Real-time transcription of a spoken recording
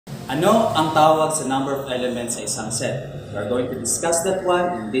Ano ang tawag sa number of elements sa isang set? We are going to discuss that one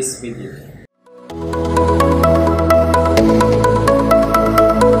in this video.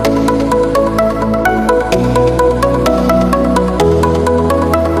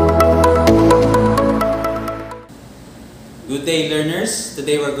 Good day, learners!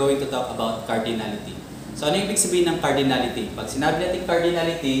 Today we're going to talk about cardinality. So ano yung ibig sabihin ng cardinality? Pag sinabi natin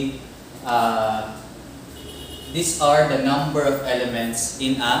cardinality, these are the number of elements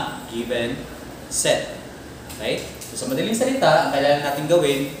in a given set. Okay? So sa madaling salita, ang kailangan natin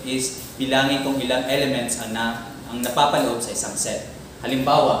gawin is bilangin kung ilang elements ang napapaloob sa isang set.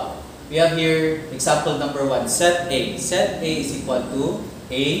 Halimbawa, we have here example number 1, set A. Set A is equal to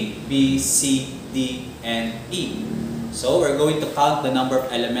A, B, C, D, and E. So we're going to count the number of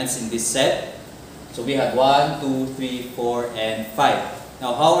elements in this set. So we have 1, 2, 3, 4, and 5.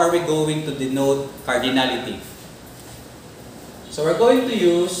 Now how are we going to denote cardinality? So we're going to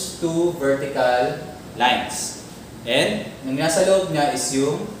use two vertical lines. And yung nasa loob niya is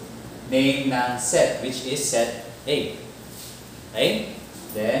yung name ng set, which is set A. Okay?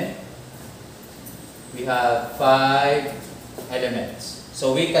 Then, we have 5 elements.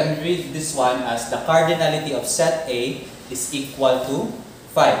 So we can read this one as the cardinality of set A is equal to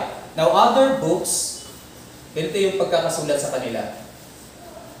 5. Now other books, ganito yung pagkakasulat sa kanila.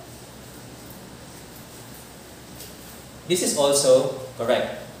 This is also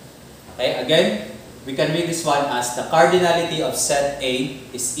correct. Okay, again, we can read this one as the cardinality of set A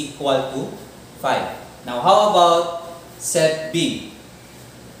is equal to 5. Now, how about set B?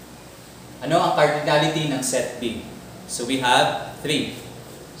 Ano ang cardinality ng set B? So, we have 3.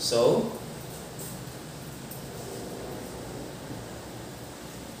 So,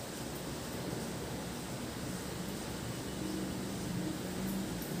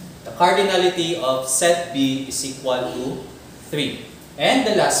 the cardinality of set B is equal to 3. And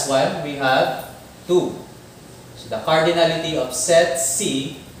the last one, we have 2. So the cardinality of set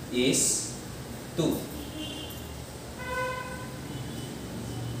C is 2.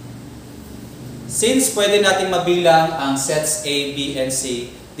 Since pwede nating mabilang ang sets A, B, and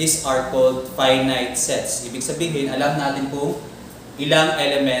C, these are called finite sets. Ibig sabihin, alam natin kung ilang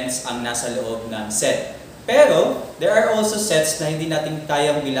elements ang nasa loob ng set. Pero, there are also sets na hindi natin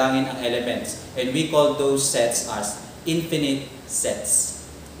kayang bilangin ang elements. And we call those sets as infinite sets.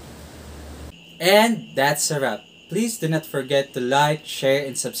 And that's a wrap. Please do not forget to like, share,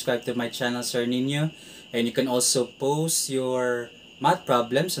 and subscribe to my channel, Sir Ninyo. And you can also post your math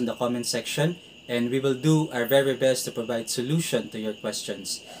problems in the comment section. And we will do our very best to provide solution to your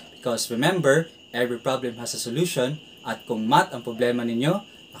questions. Because remember, every problem has a solution. At kung math ang problema ninyo,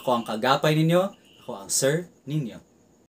 ako ang kaagapay ninyo. Ako ang Sir Ninyo.